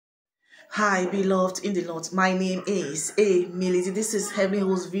Hi, beloved in the Lord. My name is Melody. This is Heavenly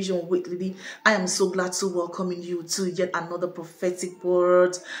Host Vision Weekly. I am so glad to welcome you to yet another prophetic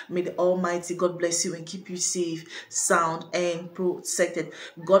word. May the Almighty God bless you and keep you safe, sound, and protected.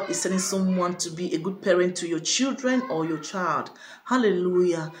 God is sending someone to be a good parent to your children or your child.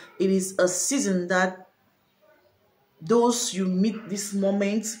 Hallelujah. It is a season that those you meet this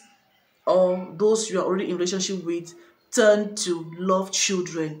moment or those you are already in relationship with turn to love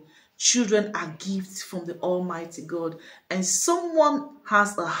children. Children are gifts from the Almighty God, and someone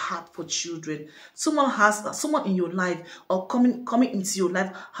has a heart for children. Someone in your life or coming into your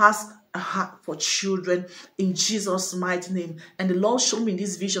life has a heart for children in Jesus' mighty name. And the Lord showed me in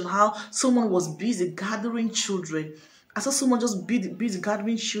this vision how someone was busy gathering children. I saw someone just busy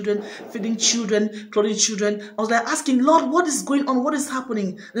gathering children, feeding children, clothing children. I was like asking, Lord, what is going on? What is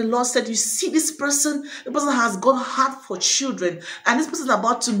happening? And the Lord said, you see this person? The person has got heart for children. And this person is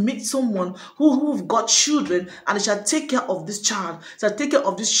about to meet someone who've got children, and they shall take care of this child, shall take care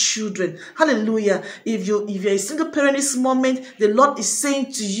of these children. Hallelujah. If you're a single parent this moment, the Lord is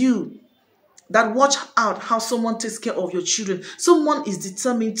saying to you that watch out how someone takes care of your children. Someone is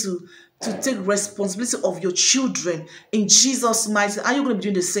determined to take responsibility of your children in Jesus' mighty name. Are you going to be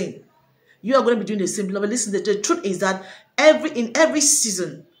doing the same? You are going to be doing the same. Beloved, listen, the truth is that in every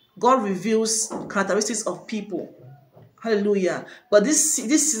season, God reveals characteristics of people. Hallelujah. But this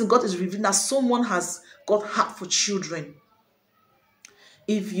season, God is revealing that someone has got heart for children.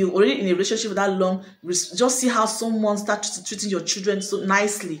 If you're already in a relationship for that long, just see how someone starts treating your children so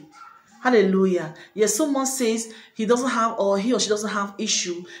nicely. Hallelujah. Yes, someone says he doesn't have, or he or she doesn't have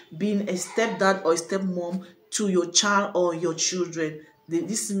issue being a stepdad or a stepmom to your child or your children.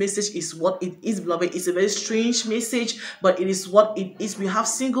 This message is what it is, beloved. It's a very strange message, but it is what it is. We have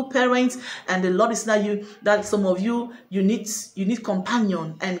single parents, and the Lord is now that some of you need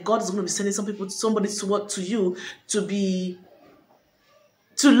companion, and God is going to be sending somebody to you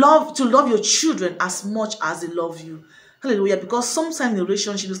to love your children as much as they love you. Hallelujah. Because sometimes in the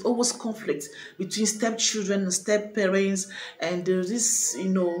relationship there's always conflict between stepchildren and step parents, and there's this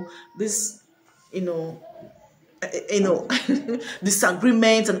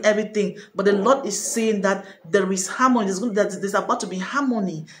disagreement and everything. But the Lord is saying that there is harmony. There's about to be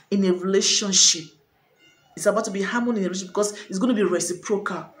harmony in a relationship. It's about to be harmony in a relationship because it's going to be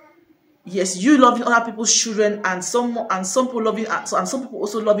reciprocal. Yes, you loving other people's children, and some people loving, and some people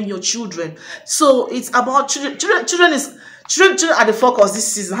also loving your children. So it's about children. Children are the focus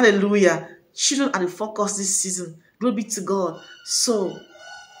this season. Hallelujah. Children are the focus this season. Glory be to God. So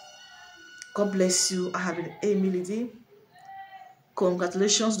God bless you. I have been Melody.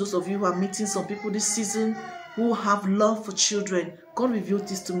 Congratulations, those of you who are meeting some people this season who have love for children. God revealed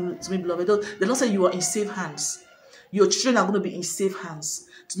this to me, beloved. The Lord said you are in safe hands. Your children are going to be in safe hands.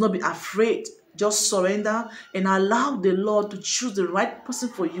 Do not be afraid. Just surrender and allow the Lord to choose the right person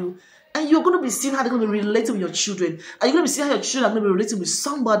for you. And you're going to be seeing how they're going to be relating with your children. And you're going to be seeing how your children are going to be relating with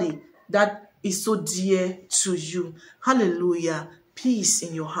somebody that is so dear to you. Hallelujah. Peace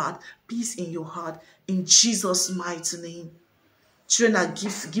in your heart. Peace in your heart. In Jesus' mighty name. Children are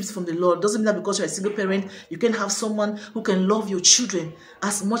gifts from the Lord. Doesn't mean that because you're a single parent, you can have someone who can love your children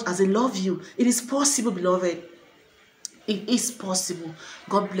as much as they love you. It is possible, beloved. It is possible.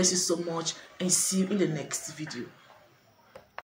 God bless you so much, and see you in the next video.